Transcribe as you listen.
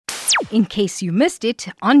in case you missed it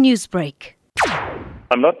on Newsbreak.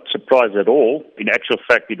 I'm not surprised at all. In actual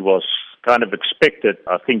fact, it was kind of expected.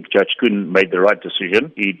 I think Judge Koen made the right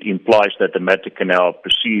decision. It implies that the matter can now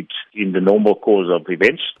proceed in the normal course of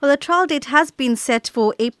events. Well, the trial date has been set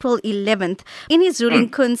for April 11th. In his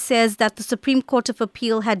ruling, Koen says that the Supreme Court of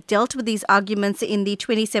Appeal had dealt with these arguments in the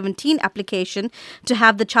 2017 application to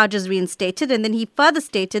have the charges reinstated. And then he further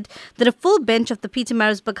stated that a full bench of the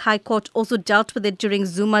Pietermaritzburg High Court also dealt with it during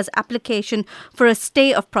Zuma's application for a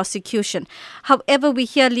stay of prosecution. However, we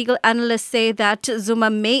hear legal analysts say that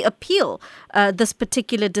Zuma may appeal this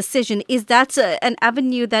particular decision. Is that an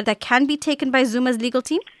avenue that can be taken by Zuma's legal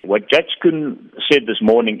team? What Judge Koen said this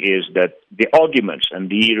morning is that the arguments,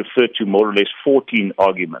 and he referred to more or less 14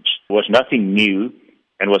 arguments, was nothing new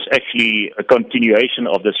and was actually a continuation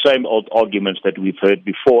of the same old arguments that we've heard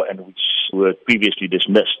before and which were previously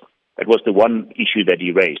dismissed. That was the one issue that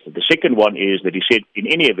he raised. The second one is that he said, in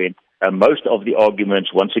any event, most of the arguments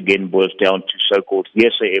once again boils down to so-called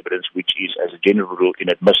hearsay evidence, which is, as a general rule,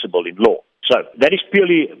 inadmissible in law. So that is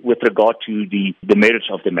purely with regard to the merits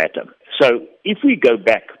of the matter. So if we go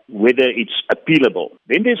back, whether it's appealable,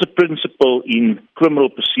 then there's a principle in criminal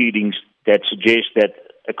proceedings that suggests that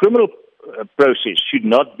a criminal process should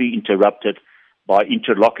not be interrupted by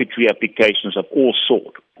interlocutory applications of all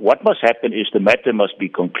sorts. What must happen is the matter must be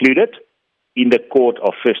concluded in the court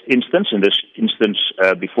of first instance, in this instance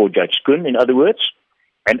before Judge Koen, in other words,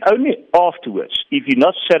 and only afterwards, if you're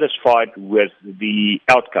not satisfied with the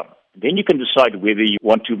outcome, then you can decide whether you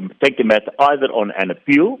want to take the matter either on an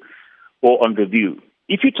appeal or on review.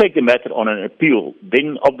 If you take the matter on an appeal,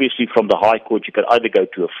 then obviously from the High Court you can either go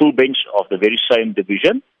to a full bench of the very same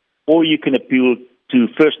division, or you can appeal to,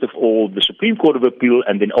 first of all, the Supreme Court of Appeal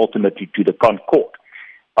and then ultimately to the Con Court.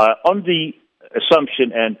 On the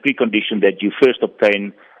assumption and precondition that you first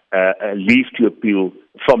obtain leave to appeal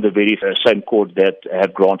from the very same court that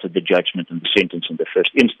have granted the judgment and the sentence in the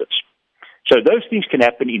first instance. So those things can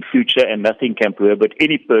happen in future and nothing can prohibit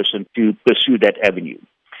any person to pursue that avenue.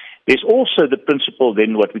 There's also the principle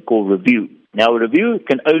then what we call review. Now, a review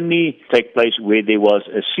can only take place where there was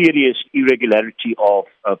a serious irregularity of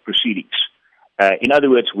proceedings. In other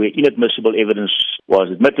words, where inadmissible evidence was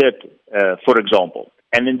admitted, for example.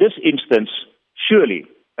 And in this instance, surely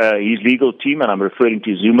his legal team, and I'm referring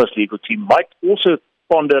to Zuma's legal team, might also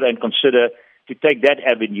ponder and consider to take that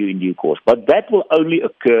avenue in due course. But that will only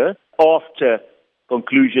occur after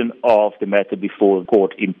conclusion of the matter before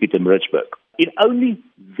court in Pietermaritzburg. In only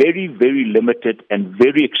very, very limited and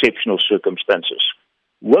very exceptional circumstances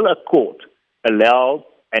will a court allow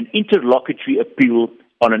an interlocutory appeal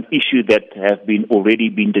on an issue that have already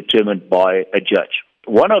been determined by a judge.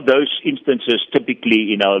 One of those instances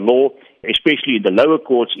typically in our law, especially in the lower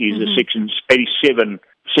courts, is a Section 87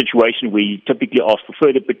 situation where you typically ask for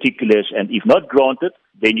further particulars, and if not granted,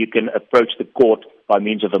 then you can approach the court by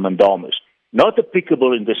means of a mandamus. Not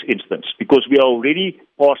applicable in this instance because we are already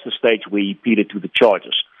past the stage where he pleaded to the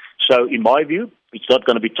charges. So in my view, it's not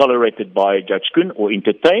going to be tolerated by Judge Koen or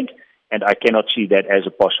entertained, and I cannot see that as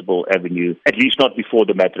a possible avenue, at least not before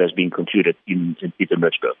the matter has been concluded in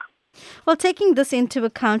Pietermaritzburg. Well, taking this into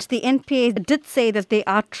account, the NPA did say that they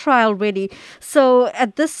are trial ready. So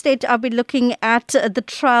at this stage, are we looking at the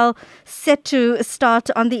trial set to start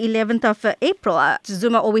on the 11th of April?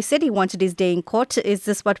 Zuma always said he wanted his day in court. Is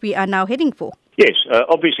this what we are now heading for? Yes,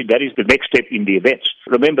 obviously that is the next step in the events.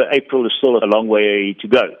 Remember, April is still a long way to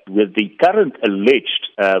go. With the current alleged,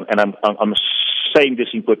 and I'm saying this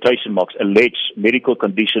in quotation marks, alleged medical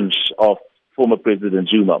conditions of former President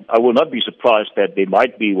Zuma, I will not be surprised that there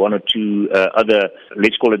might be one or two other,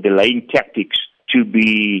 let's call it delaying tactics, to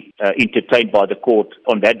be entertained by the court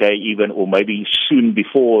on that day even, or maybe soon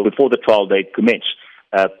before the trial date commence,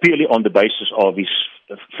 purely on the basis of his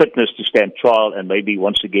fitness to stand trial and maybe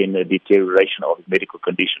once again a deterioration of his medical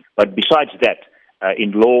condition. But besides that,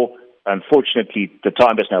 in law, unfortunately, the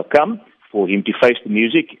time has now come for him to face the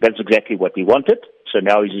music. That's exactly what he wanted. So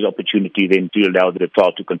now is his opportunity then to allow the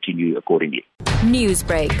trial to continue accordingly.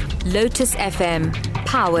 Newsbreak, Lotus FM,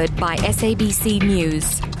 powered by SABC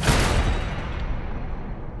News.